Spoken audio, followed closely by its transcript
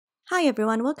Hi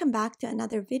everyone, welcome back to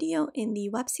another video in the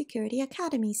Web Security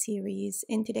Academy series.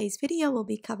 In today's video, we'll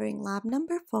be covering lab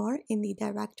number 4 in the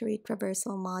Directory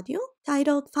Traversal module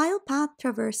titled File Path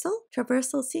Traversal,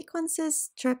 Traversal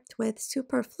Sequences Stripped with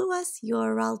Superfluous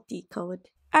URL-decode.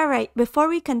 Alright, before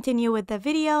we continue with the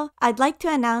video, I'd like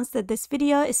to announce that this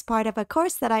video is part of a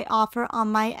course that I offer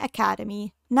on my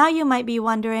academy. Now you might be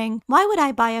wondering, why would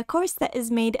I buy a course that is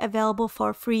made available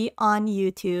for free on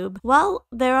YouTube? Well,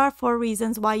 there are 4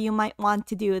 reasons why you might want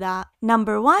to do that.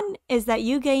 Number 1 is that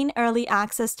you gain early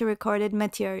access to recorded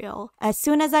material. As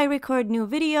soon as I record new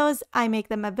videos, I make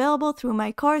them available through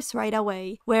my course right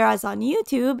away. Whereas on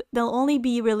YouTube, they'll only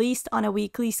be released on a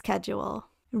weekly schedule.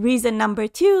 Reason number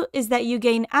 2 is that you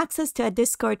gain access to a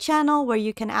Discord channel where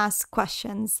you can ask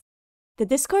questions. The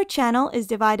Discord channel is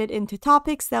divided into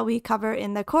topics that we cover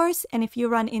in the course, and if you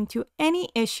run into any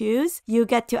issues, you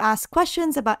get to ask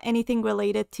questions about anything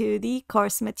related to the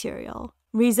course material.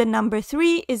 Reason number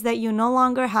 3 is that you no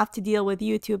longer have to deal with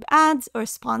YouTube ads or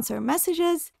sponsor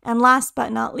messages. And last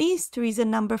but not least,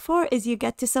 reason number 4 is you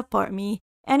get to support me.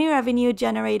 Any revenue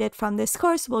generated from this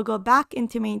course will go back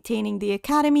into maintaining the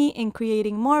academy and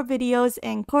creating more videos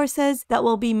and courses that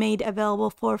will be made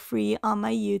available for free on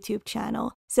my YouTube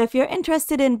channel. So if you're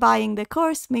interested in buying the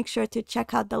course, make sure to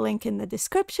check out the link in the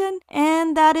description.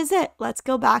 And that is it. Let's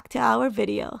go back to our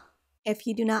video. If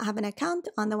you do not have an account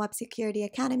on the Web Security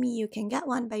Academy, you can get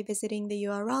one by visiting the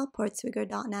URL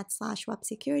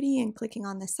portswigger.net/websecurity and clicking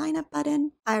on the sign up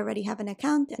button. I already have an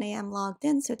account and I am logged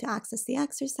in, so to access the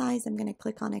exercise, I'm going to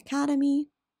click on Academy,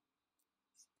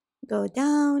 go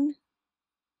down,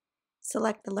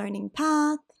 select the learning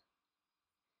path,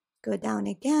 go down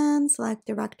again, select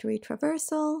Directory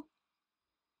Traversal,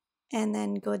 and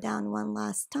then go down one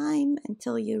last time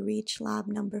until you reach lab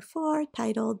number 4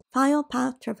 titled File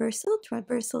Path Traversal,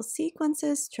 Traversal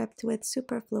Sequences Stripped with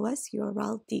Superfluous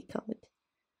URL-decode.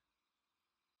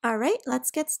 Alright,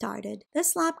 let's get started.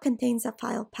 This lab contains a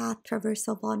file path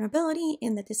traversal vulnerability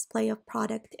in the display of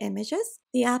product images.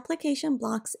 The application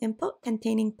blocks input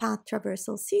containing path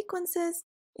traversal sequences.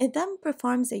 It then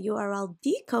performs a URL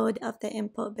decode of the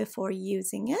input before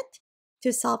using it.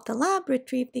 To solve the lab,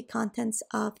 retrieve the contents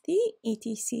of the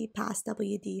etc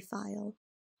passwd file.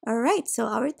 Alright, so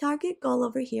our target goal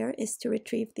over here is to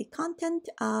retrieve the content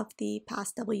of the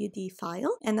passwd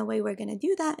file, and the way we're going to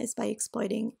do that is by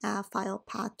exploiting a file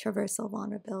path traversal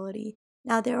vulnerability.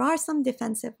 Now, there are some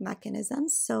defensive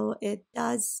mechanisms, so it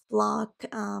does block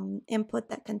input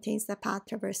that contains the path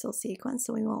traversal sequence,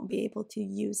 so we won't be able to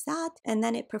use that. And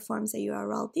then it performs a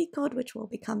URL decode, which will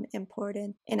become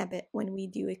important in a bit when we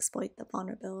do exploit the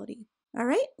vulnerability. All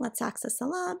right, let's access the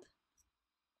lab.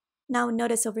 Now,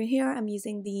 notice over here, I'm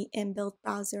using the inbuilt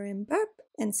browser in Burp,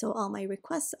 and so all my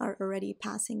requests are already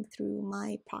passing through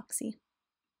my proxy.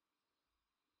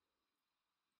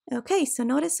 Okay, so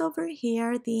notice over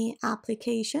here the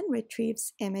application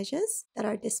retrieves images that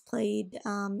are displayed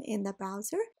in the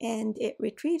browser, and it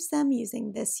retrieves them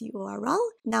using this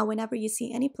URL. Now, whenever you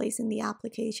see any place in the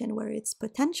application where it's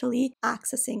potentially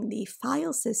accessing the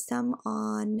file system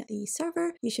on the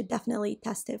server, you should definitely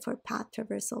test it for path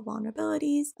traversal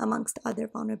vulnerabilities, amongst other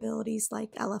vulnerabilities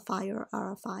like LFI or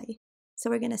RFI. So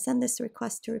we're going to send this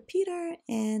request to repeater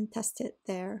and test it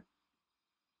there.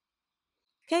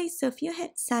 Okay, so if you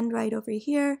hit send right over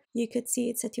here, you could see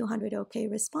it's a 200 OK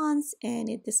response, and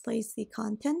it displays the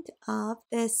content of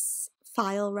this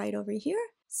file right over here.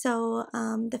 So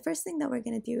the first thing that we're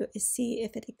going to do is see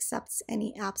if it accepts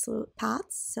any absolute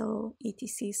paths. So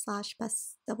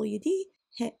etc/passwd,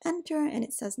 hit enter, and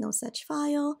it says no such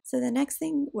file. So the next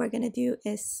thing we're going to do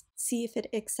is see if it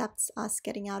accepts us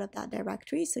getting out of that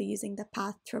directory. So using the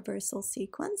path traversal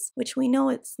sequence, which we know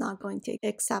it's not going to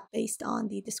accept based on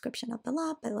the description of the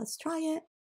lab, but let's try it.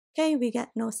 Okay, we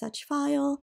get no such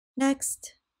file.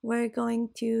 Next, we're going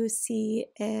to see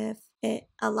if it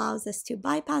allows us to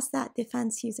bypass that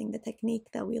defense using the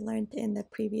technique that we learned in the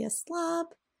previous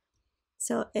lab.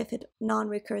 So if it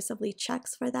non-recursively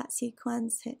checks for that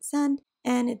sequence, hit send,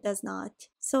 and it does not.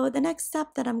 So the next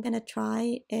step that I'm going to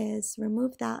try is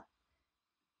remove that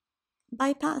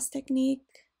bypass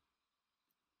technique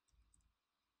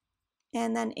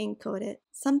and then encode it.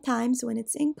 Sometimes when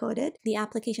it's encoded, the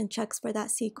application checks for that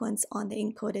sequence on the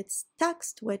encoded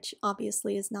text, which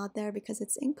obviously is not there because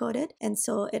it's encoded, and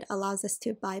so it allows us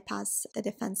to bypass the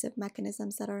defensive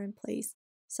mechanisms that are in place.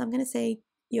 So I'm going to say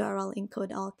URL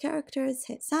encode all characters,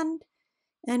 hit send,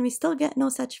 and we still get no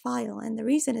such file. And the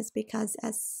reason is because,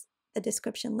 as the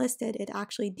description listed, it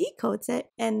actually decodes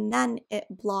it, and then it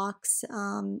blocks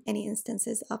any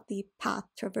instances of the path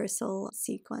traversal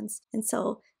sequence. And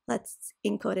so let's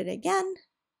encode it again.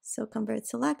 So convert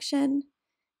selection,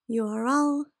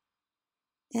 URL,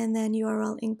 and then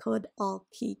URL encode all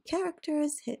key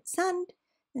characters, hit send,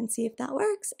 and see if that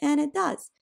works, and it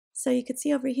does. So you can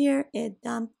see over here, it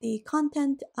dumped the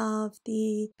content of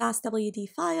the passwd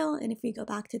file, and if we go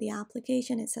back to the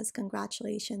application, it says,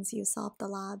 congratulations, you solved the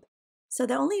lab. So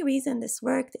the only reason this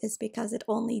worked is because it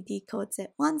only decodes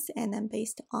it once, and then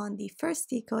based on the first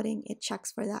decoding, it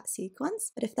checks for that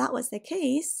sequence. But if that was the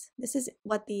case, this is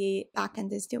what the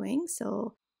backend is doing.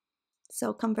 So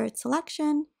convert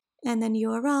selection, and then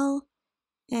URL,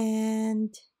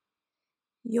 and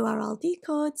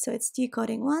URL-decode. So it's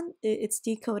decoding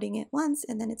it once,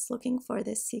 and then it's looking for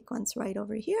this sequence right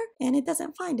over here, and it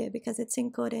doesn't find it because it's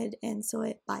encoded, and so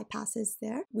it bypasses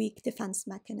their weak defense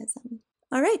mechanism.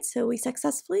 All right, so we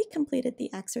successfully completed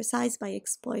the exercise by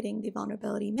exploiting the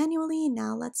vulnerability manually.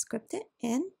 Now let's script it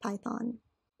in Python.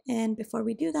 And before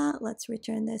we do that, let's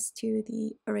return this to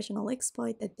the original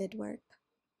exploit that did work.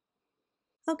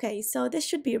 Okay, so this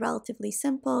should be relatively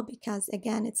simple because,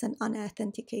 again, it's an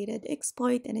unauthenticated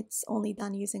exploit and it's only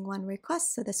done using one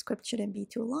request, so the script shouldn't be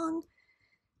too long.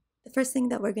 The first thing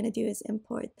that we're going to do is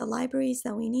import the libraries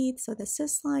that we need, so the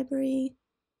sys library,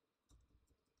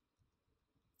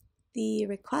 the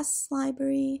requests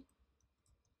library,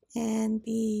 and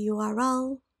the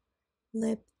URL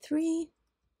lib3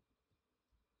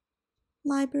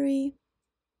 library.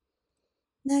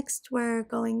 Next, we're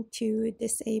going to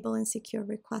disable and secure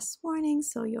request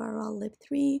warnings, so URL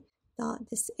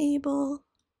lib3.disable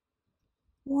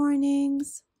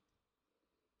warnings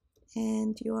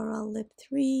and URL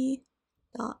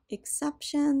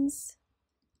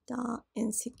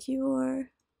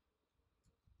lib3.exceptions.insecure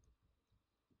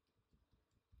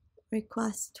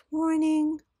request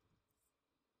warning.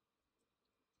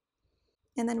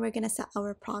 And then we're going to set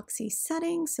our proxy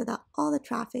settings so that all the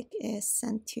traffic is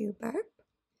sent to burp.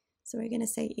 So we're going to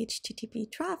say HTTP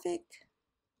traffic.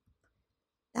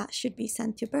 That should be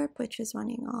sent to burp, which is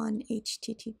running on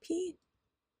HTTP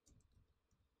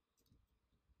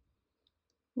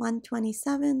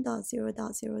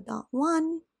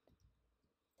 127.0.0.1,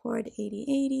 port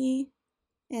 8080,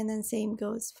 and then same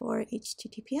goes for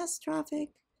HTTPS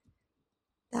traffic.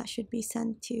 That should be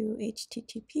sent to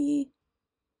HTTP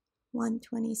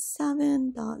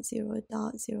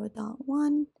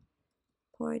 127.0.0.1,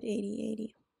 port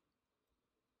 8080.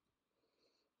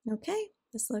 Okay,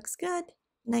 this looks good.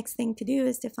 Next thing to do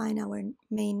is define our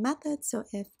main method. So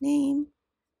if name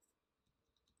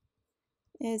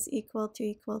is equal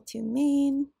to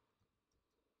main,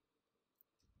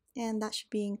 and that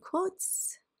should be in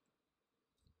quotes,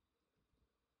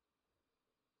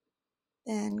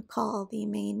 then call the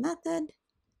main method,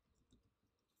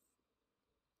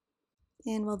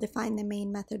 and we'll define the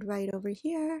main method right over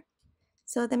here.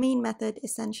 So the main method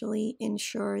essentially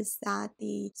ensures that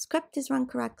the script is run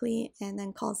correctly and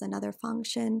then calls another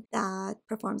function that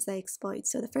performs the exploit.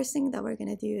 So the first thing that we're going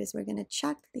to do is we're going to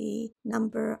check the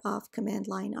number of command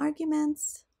line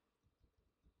arguments.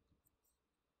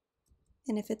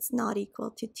 And if it's not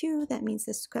equal to 2, that means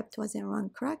the script wasn't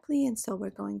run correctly. And so we're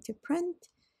going to print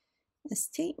a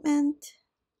statement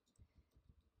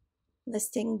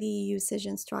listing the usage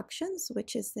instructions,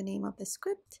 which is the name of the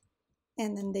script,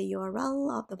 and then the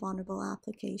URL of the vulnerable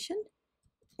application,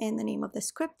 and the name of the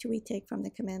script we take from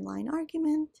the command line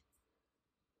argument.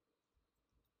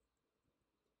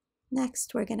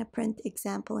 Next, we're going to print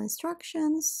example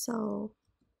instructions. So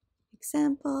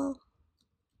example,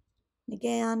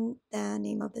 again, the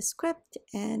name of the script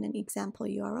and an example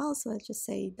URL. So let's just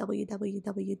say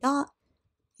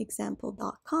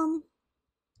www.example.com.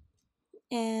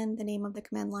 And the name of the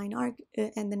command line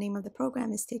and the name of the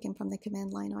program is taken from the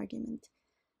command line argument.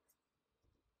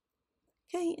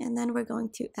 Okay, and then we're going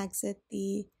to exit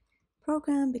the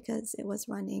program because it was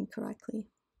run incorrectly.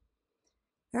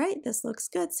 All right, this looks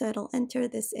good. So it'll enter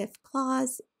this if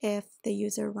clause if the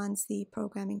user runs the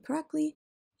program incorrectly.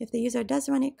 If the user does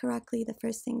run it correctly, the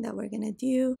first thing that we're going to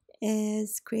do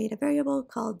is create a variable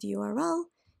called URL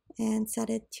and set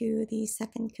it to the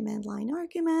second command line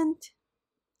argument.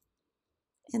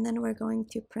 And then we're going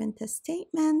to print a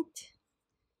statement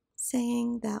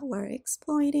saying that we're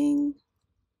exploiting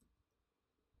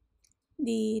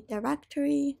the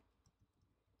Directory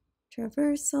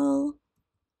Traversal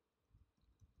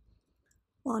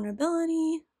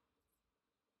Vulnerability.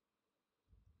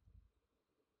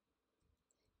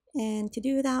 And to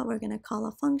do that, we're going to call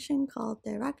a function called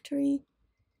Directory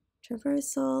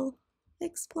Traversal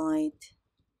Exploit.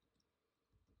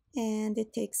 And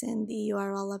it takes in the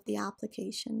URL of the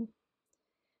application.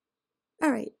 All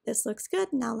right, this looks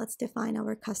good. Now let's define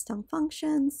our custom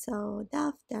function. So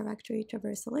def directory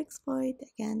traversal exploit,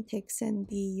 again, takes in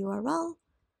the URL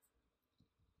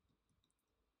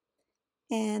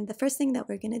And the first thing that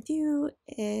we're going to do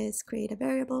is create a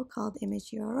variable called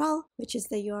image URL, which is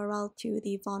the URL to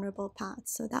the vulnerable path.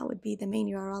 So that would be the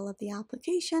main URL of the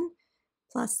application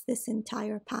plus this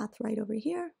entire path right over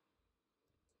here.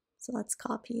 So let's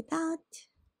copy that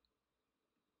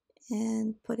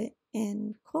and put it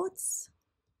in quotes.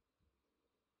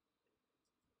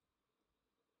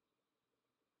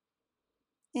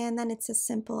 And then it's as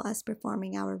simple as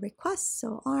performing our request.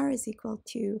 So R is equal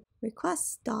to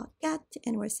request.get,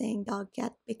 and we're saying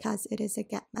 .get because it is a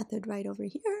get method right over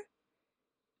here.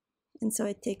 And so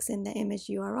it takes in the image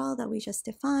URL that we just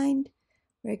defined.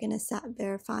 We're going to set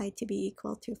verify to be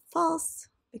equal to false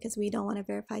because we don't want to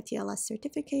verify TLS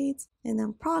certificates. And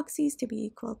then proxies to be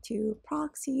equal to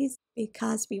proxies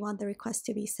because we want the request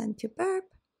to be sent to burp.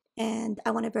 And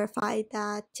I want to verify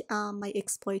that my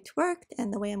exploit worked.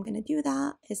 And the way I'm going to do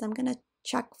that is I'm going to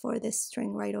check for this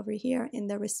string right over here in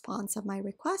the response of my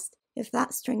request. If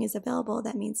that string is available,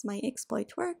 that means my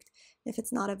exploit worked. If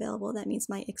it's not available, that means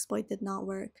my exploit did not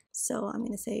work. So I'm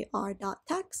going to say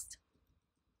r.text.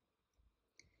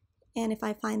 And if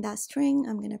I find that string,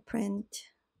 I'm going to print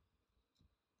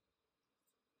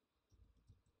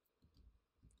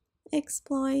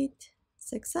exploit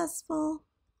successful.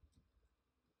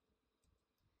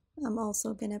 I'm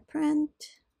also going to print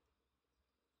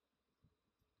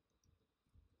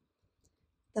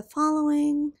the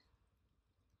following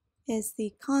is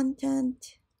the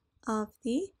content of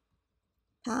the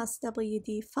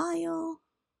passwd file.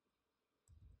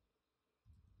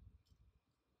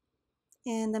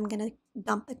 And I'm going to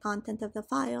dump the content of the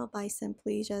file by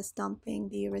simply just dumping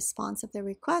the response of the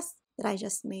request that I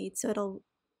just made. So it'll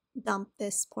dump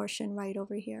this portion right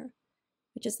over here,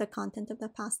 which is the content of the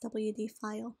passwd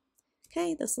file.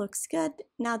 Okay, this looks good.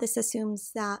 Now this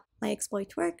assumes that my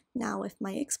exploit worked. Now if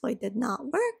my exploit did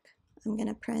not work, I'm going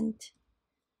to print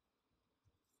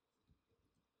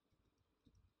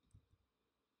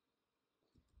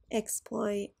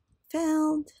exploit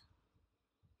failed.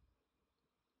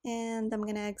 And I'm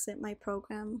going to exit my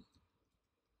program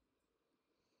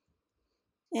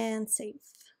and save.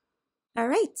 All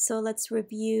right, so let's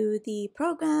review the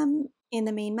program. In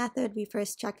the main method, we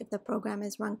first check if the program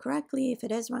is run correctly. If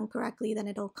it is run correctly, then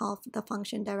it'll call the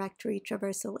function Directory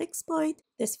Traversal Exploit.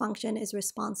 This function is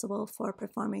responsible for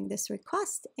performing this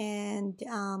request and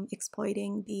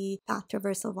exploiting the path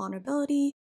traversal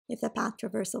vulnerability. If the path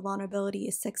traversal vulnerability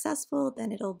is successful,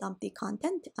 then it'll dump the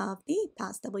content of the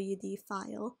passwd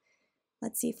file.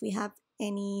 Let's see if we have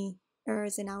any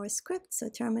errors in our script. So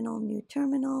terminal, new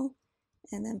terminal,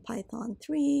 and then Python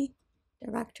 3,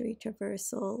 Directory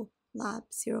Traversal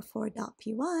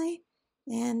lab04.py,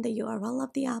 and the URL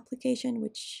of the application,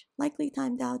 which likely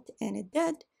timed out, and it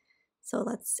did. So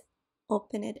let's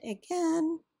open it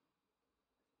again.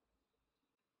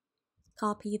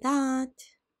 Copy that,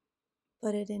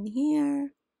 put it in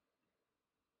here,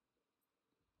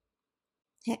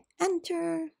 hit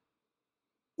enter,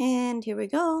 and here we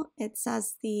go. It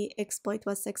says the exploit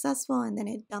was successful, and then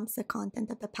it dumps the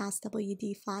content of the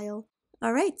passwd file.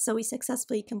 All right, so we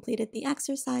successfully completed the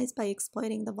exercise by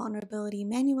exploiting the vulnerability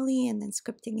manually and then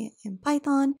scripting it in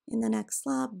Python. In the next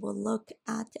lab, we'll look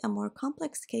at a more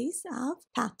complex case of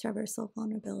path traversal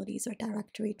vulnerabilities or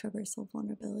directory traversal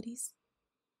vulnerabilities.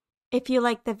 If you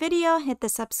liked the video, hit the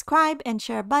subscribe and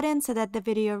share button so that the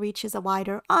video reaches a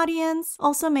wider audience.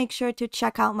 Also, make sure to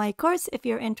check out my course if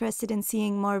you're interested in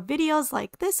seeing more videos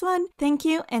like this one. Thank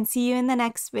you and see you in the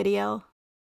next video.